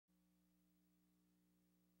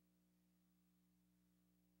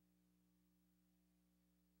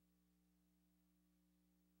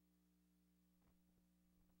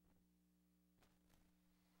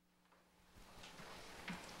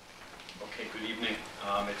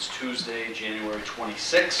It's Tuesday, January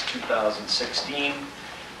 26, 2016, and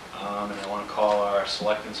I want to call our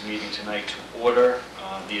Selectmen's meeting tonight to order.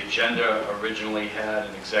 The agenda originally had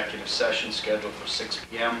an executive session scheduled for 6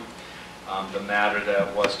 p.m. The matter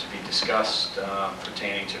that was to be discussed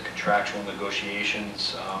pertaining to contractual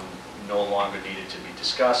negotiations no longer needed to be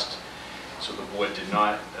discussed. So the board did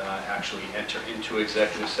not actually enter into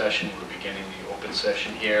executive session. We're beginning the open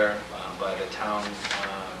session here by the town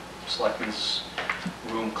Selectmen's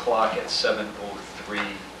room clock at 7:03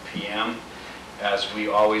 p.m. As we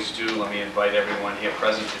always do, let me invite everyone here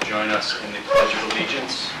present to join us in the Pledge of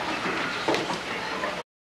Allegiance.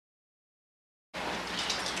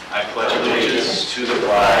 I pledge allegiance to the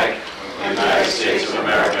flag of the United States of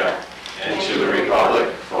America and to the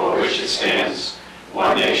republic for which it stands,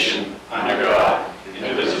 one nation, under God,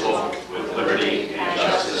 indivisible, with liberty and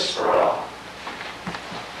justice for all.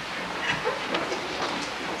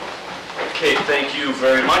 Okay, thank you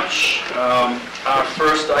very much. Our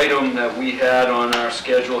first item that we had on our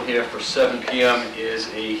schedule here for 7 p.m. is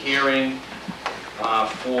a hearing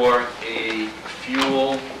for a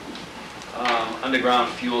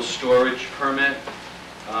underground fuel storage permit.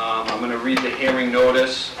 I'm going to read the hearing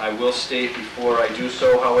notice. I will state before I do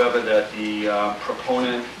so, however, that the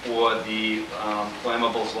proponent for the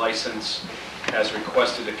flammables license has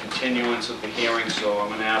requested a continuance of the hearing, so I'm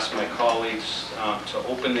going to ask my colleagues to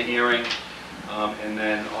open the hearing and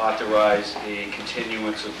then authorize a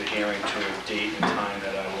continuance of the hearing to a date and time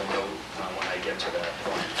that I will note when I get to that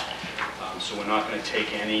point. So we're not going to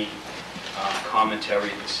take any commentary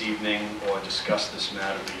this evening or discuss this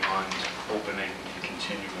matter beyond opening and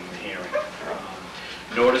continuing the hearing.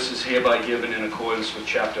 Notice is hereby given in accordance with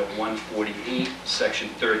Chapter 148, Section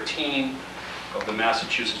 13 of the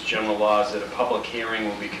Massachusetts General Laws that a public hearing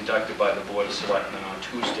will be conducted by the Board of Selectmen on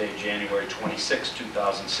Tuesday, January 26,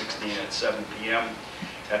 2016 at 7 p.m.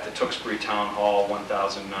 at the Tewksbury Town Hall,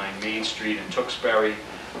 1009 Main Street in Tewksbury,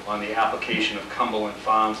 on the application of Cumberland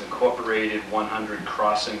Farms Incorporated, 100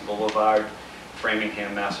 Crossing Boulevard,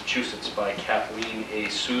 Framingham, Massachusetts, by Kathleen A.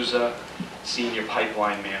 Souza, Senior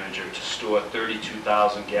Pipeline Manager, to store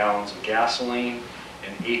 32,000 gallons of gasoline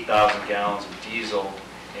and 8,000 gallons of diesel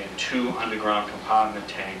in 2 underground compartment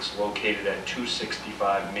tanks located at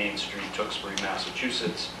 265 Main Street, Tewksbury,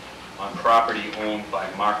 Massachusetts, on property owned by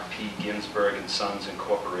Mark P. Ginsberg and Sons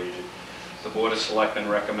Incorporated. The Board of Selectmen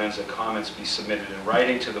recommends that comments be submitted in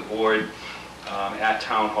writing to the board at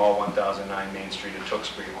Town Hall, 1009 Main Street in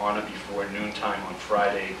Tewksbury on or before noontime on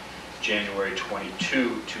Friday, January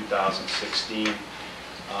 22, 2016.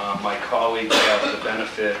 My colleagues have the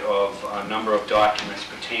benefit of a number of documents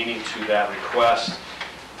pertaining to that request,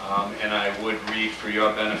 and I would read for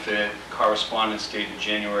your benefit correspondence dated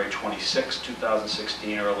January 26,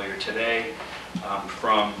 2016, earlier today,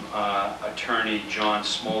 from attorney John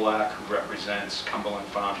Smolak, who represents Cumberland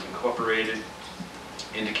Farms Incorporated,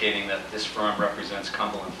 indicating that this firm represents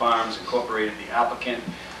Cumberland Farms Incorporated, the applicant,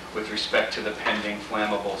 with respect to the pending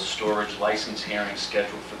flammable storage license hearing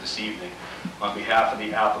scheduled for this evening. On behalf of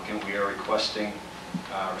the applicant, we are requesting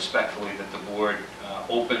respectfully that the board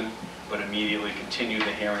open but immediately continue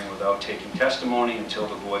the hearing without taking testimony until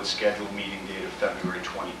the board's scheduled meeting date of February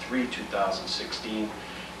 23, 2016.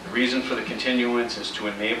 The reason for the continuance is to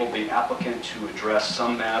enable the applicant to address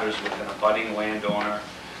some matters with an abutting landowner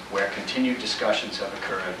where continued discussions have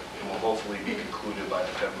occurred and will hopefully be concluded by the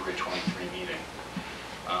February 23 meeting.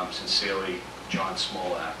 Sincerely, John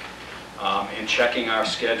Smolak. In checking our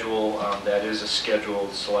schedule, that is a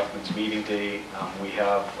scheduled Selectmen's meeting date. We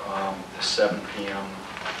have the 7 p.m.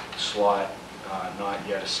 slot not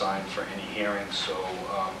yet assigned for any hearings, so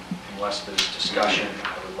unless there's discussion,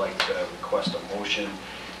 I would like to request a motion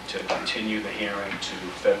to continue the hearing to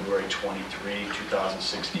February 23,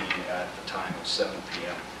 2016 at the time of 7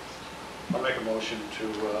 p.m. I'll make a motion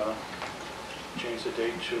to change the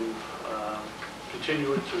date to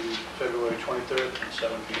continue it to February 23rd at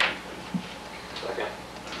 7 p.m. Second.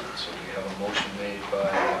 So we have a motion made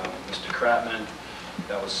by Mr. Kratman.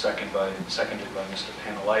 That was seconded by Mr.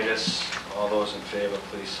 Panelitis. All those in favor,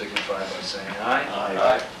 please signify by saying aye.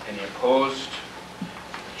 Aye. Any opposed?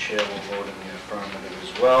 The chair will vote in the affirmative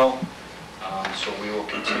as well. So we will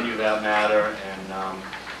continue that matter, and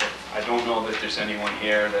I don't know that there's anyone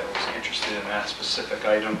here that was interested in that specific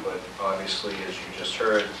item, but obviously, as you just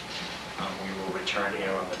heard, we will return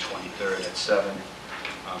here on the 23rd at 7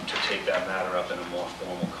 to take that matter up in a more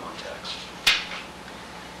formal context.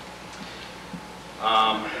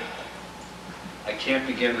 I can't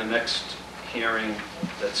begin the next hearing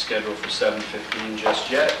that's scheduled for 7:15 just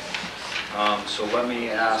yet. So let me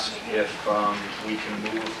ask if we can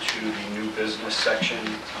move to the new business section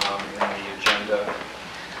in the agenda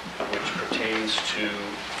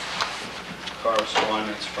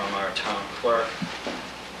correspondence from our town clerk.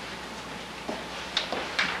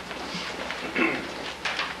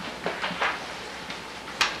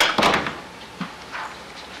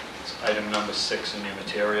 It's item number 6 in your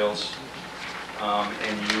materials.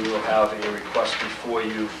 And you will have a request before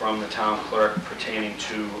you from the town clerk pertaining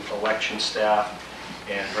to election staff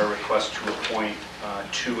and her request to appoint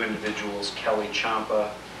 2 individuals, Kelly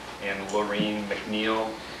Champa and Lorraine McNeil,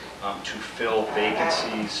 to fill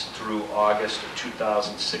vacancies through August of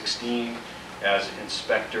 2016 as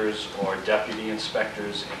inspectors or deputy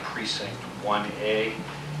inspectors in Precinct 1A.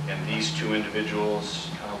 And these 2 individuals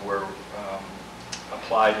were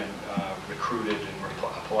applied and recruited and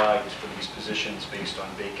applied for these positions based on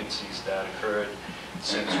vacancies that occurred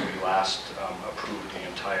since we last approved the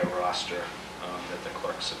entire roster that the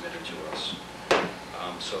clerk submitted to us.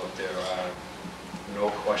 So if there are no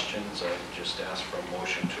questions, I just ask for a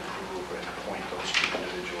motion to approve and appoint those 2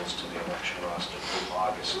 individuals to the election roster through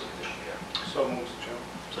August of this year. So moved, Mr. Chairman.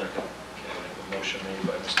 Second. Okay, we have a motion made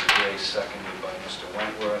by Mr. Gray, seconded by Mr.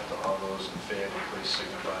 Wentworth. All those in favor, please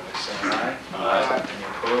signify by saying aye. Aye. Any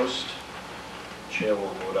opposed? Chair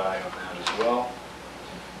will vote aye on that as well.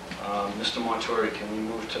 Mr. Montori, can we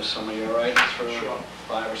move to some of your items for Sure.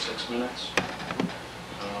 5 or 6 minutes?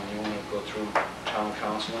 You want to go through town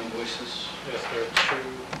council invoices? Yes, there are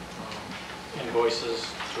 2 invoices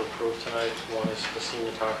to approve tonight. One is the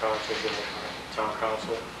senior town council, the town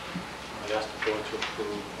council. I asked the board to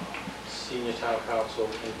approve senior town council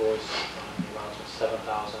invoice on the amount of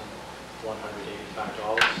 $7,185.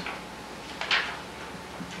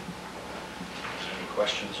 Any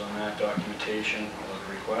questions on that documentation or the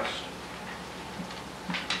request?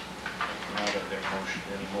 If not, are there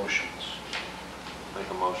any motions? Make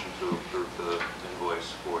a motion to approve the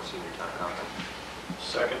invoice for senior town council.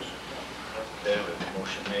 Second. Okay, we have a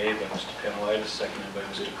motion made by Mr. Penelitis, seconded by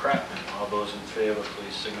Mr. Kratman. All those in favor,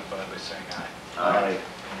 please signify by saying aye. Aye.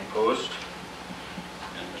 Any opposed?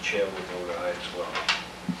 And the chair will vote aye as well.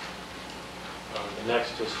 The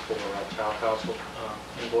next is for town council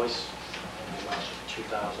invoice in the amount of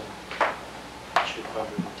 $2,210.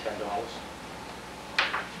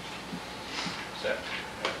 Is that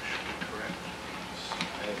should be correct? I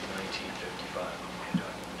have 1955 on my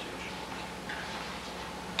documentation.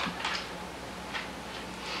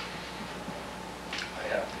 I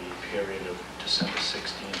have the period of December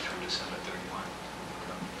 16 through December 31.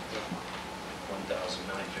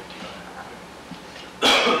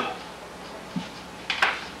 1,955.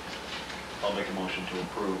 I'll make a motion to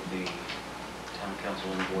approve the town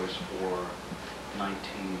council invoice for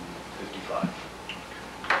 1955.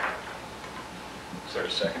 Is there a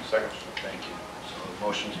second? Second. Thank you. So the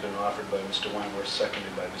motion's been offered by Mr. Wentworth,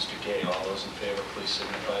 seconded by Mr. Gay. All those in favor, please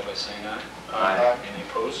signify by saying aye. Aye. Any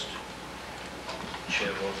opposed?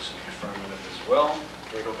 Chair votes in the affirmative as well.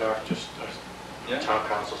 Can we go back just Yeah. town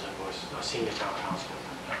council's invoice, senior town council?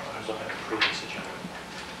 I was looking at the previous agenda.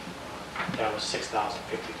 That was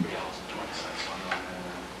 $6,053.20.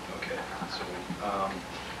 Okay, so, all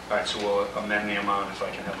right, so we'll amend the amount, if I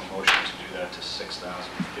can have a motion to do that, to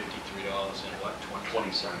 $6,053 and what,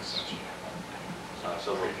 20 cents?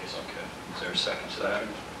 So Previous. Okay, is there a second to that?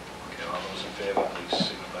 Okay, all those in favor, please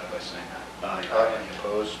signify by saying aye. Aye. Any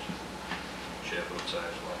opposed? Chair votes aye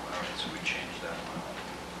as well. All right, so we changed that amount.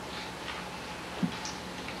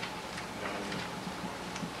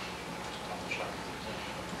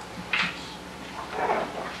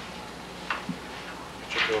 It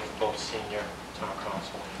should go for both senior town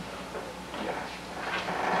council and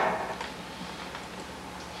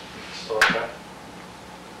historic guy.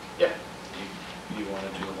 Yeah. You want to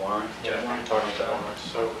do the warrant? Yeah, I'm talking about warrant.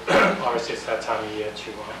 So obviously it's that time of year to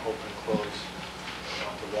open and close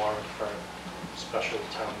the warrant for special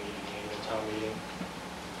town meeting, annual town meeting.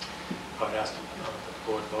 I would ask the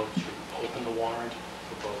board vote to open the warrant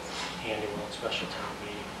for both annual and special town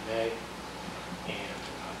meeting in May, and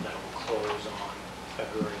that will close on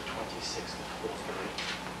February 26th at 4:30.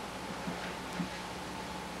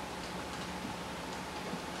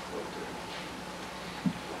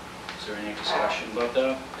 Is there any discussion about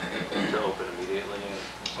that? to open immediately.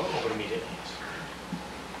 Open immediately, yes.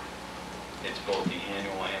 It's both the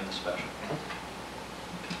annual and the special.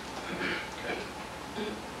 Okay.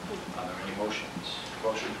 Are there any motions?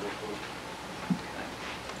 Motion to approve. Okay.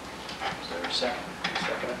 Is there a second?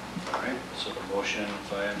 Second. All right, so the motion,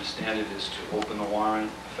 if I understand it, is to open the warrant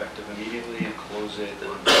effective immediately and close it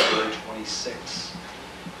on February 26,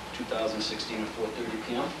 2016 at 4:30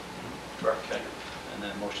 p.m.? Correct. Okay. And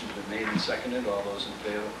that motion's been made and seconded. All those in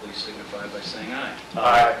favor, please signify by saying aye.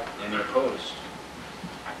 Aye. Any opposed?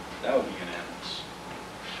 That would be unanimous.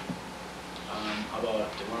 How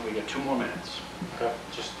about, do gentlemen, we got 2 more minutes. Okay,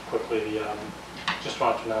 just quickly, just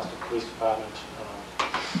wanted to announce the police department,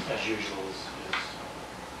 as usual, is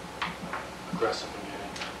aggressive in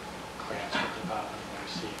getting grants from the department. They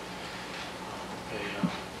received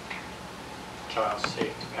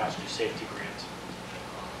a passenger safety grant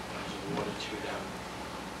that was awarded to them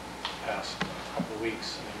the past couple of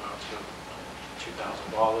weeks in the amount of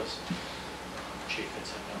 $2,000. Chief had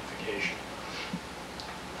sent notification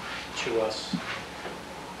to us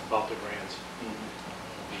about the grants. Will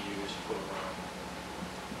be used for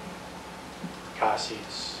car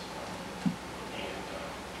seats and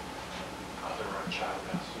other child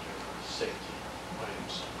passenger safety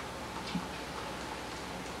items.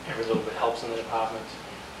 Every little bit helps in the department.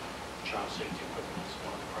 Child safety equipment is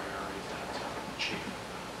one of the priorities that the Chief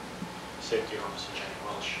Safety Officer Jenny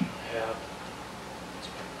Welsh have.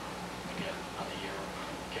 It's been, again, another year of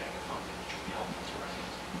getting it funded, which will be helpful to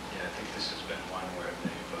residents. Yeah, I think this has been one where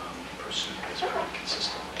they've pursued this very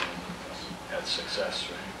consistently and had success,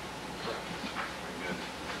 right? Very good.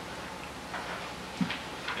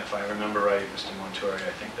 If I remember right, Mr. Montori,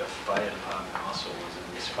 I think the fire department also was in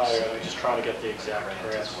this. Fire, I'm just trying to get the exact Grant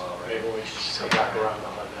grants. as well, right? Maybe we should go back around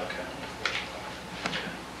on that. Okay.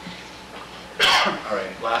 All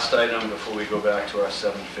right, last item before we go back to our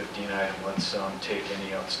 7:15 item, let's take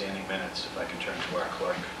any outstanding minutes, if I can turn to our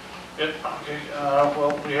clerk. Yep, okay,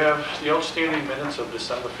 well, we have the outstanding minutes of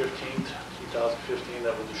December 15th, 2015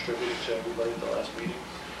 that were distributed to everybody at the last meeting.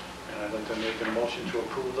 And I'd like to make a motion to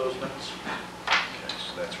approve those minutes. Okay,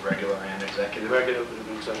 so that's regular and executive. Regular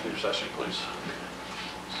and executive session, please.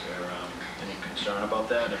 Is there any concern about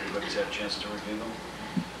that? Everybody's had a chance to review them?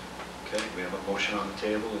 Okay, we have a motion on the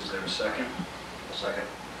table. Is there a second? A second.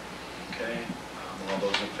 Okay, all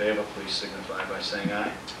those in favor, please signify by saying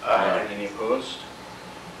aye. Aye. Any opposed?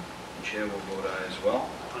 The chair will vote aye as well.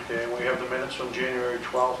 Okay, and we have the minutes from January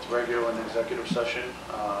 12th, regular and executive session.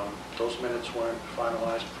 Those minutes weren't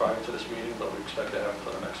finalized prior to this meeting, but we expect to have them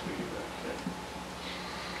for the next meeting. Okay.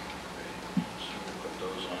 So we'll put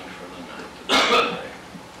those on for the night.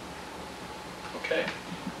 Okay,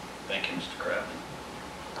 thank you, Mr. Crabman.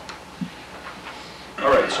 All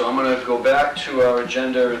right, so I'm going to go back to our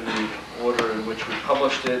agenda in the order in which we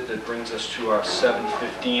published it. That brings us to our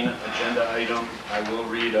 7:15 agenda item. I will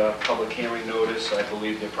read a public hearing notice. I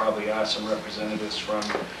believe there probably are some representatives from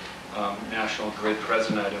National Grid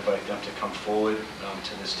present. I'd invite them to come forward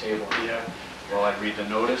to this table here while I read the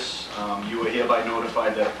notice. You are hereby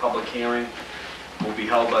notified that a public hearing will be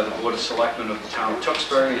held by the Board of Selectmen of the Town of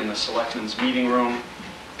Tewksbury in the Selectmen's Meeting Room,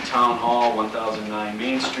 Town Hall, 1009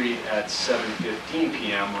 Main Street at 7:15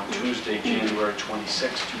 p.m. on Tuesday, January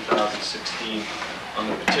 26, 2016, on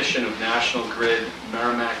the petition of National Grid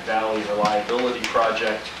Merrimack Valley Reliability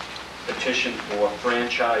Project, petition for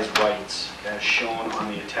franchise rights as shown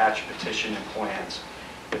on the attached petition and plans.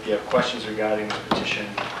 If you have questions regarding the petition,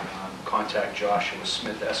 contact Joshua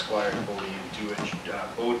Smith Esquire,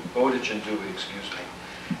 Bowditch and Dewey,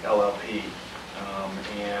 LLP.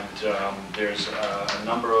 There's a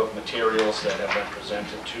number of materials that have been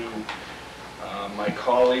presented to my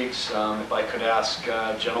colleagues. If I could ask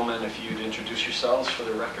gentlemen if you'd introduce yourselves for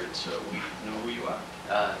the record so we know who you are.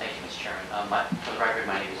 Thank you, Mr. Chairman. For the record,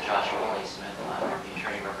 my name is Joshua Smith. I'm the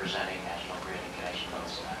attorney representing National Grid in connection with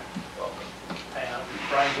this matter. Welcome. Hi, I'm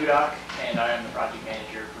Brian Budak, and I am the project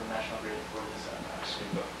manager for National Grid for this matter.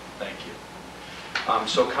 Super. Thank you.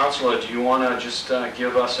 So, Councilor, do you want to just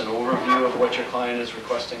give us an overview of what your client is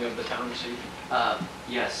requesting of the town this evening?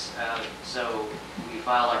 Yes. So we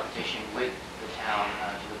filed our petition with the town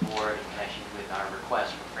to the board in connection with our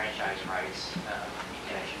request for franchise rights in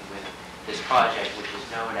connection with this project, which is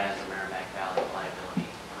known as the Merrimack Valley Reliability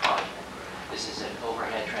Project. This is an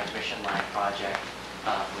overhead transmission line project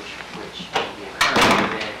which will be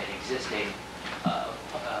occurring within an existing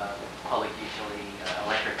public utility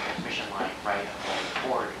electric transmission line right along the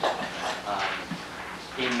borders.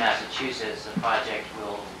 In Massachusetts, the project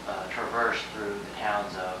will traverse through the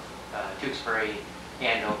towns of Tewksbury,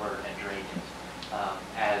 Andover, and Drayton.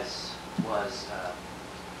 As was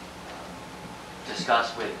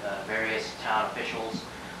discussed with various town officials,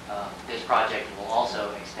 this project will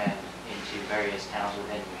also extend into various towns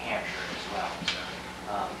within New Hampshire as well.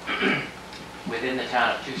 Within the town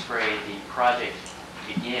of Tewksbury, the project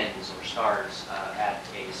begins or starts at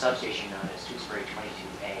a substation known as Tewksbury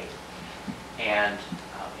 22A. And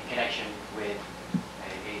in connection with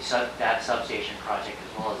that substation project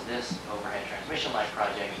as well as this overhead transmission line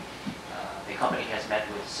project, the company has met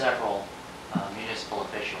with several municipal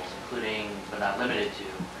officials, including but not limited to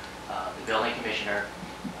the building commissioner,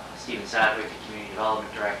 Stephen Sadwick, the community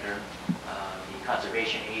development director, the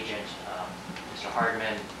conservation agent, Mr.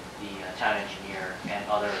 Hardman, the town engineer, and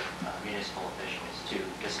other municipal officials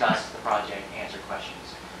to discuss the project, answer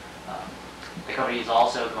questions. The company is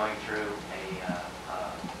also going through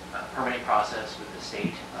a permitting process with the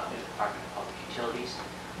state, with the Department of Public Utilities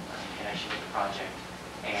in connection with the project,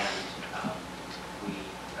 and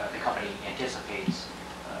the company anticipates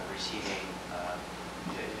receiving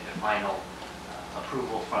the final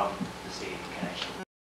approval from the state in connection with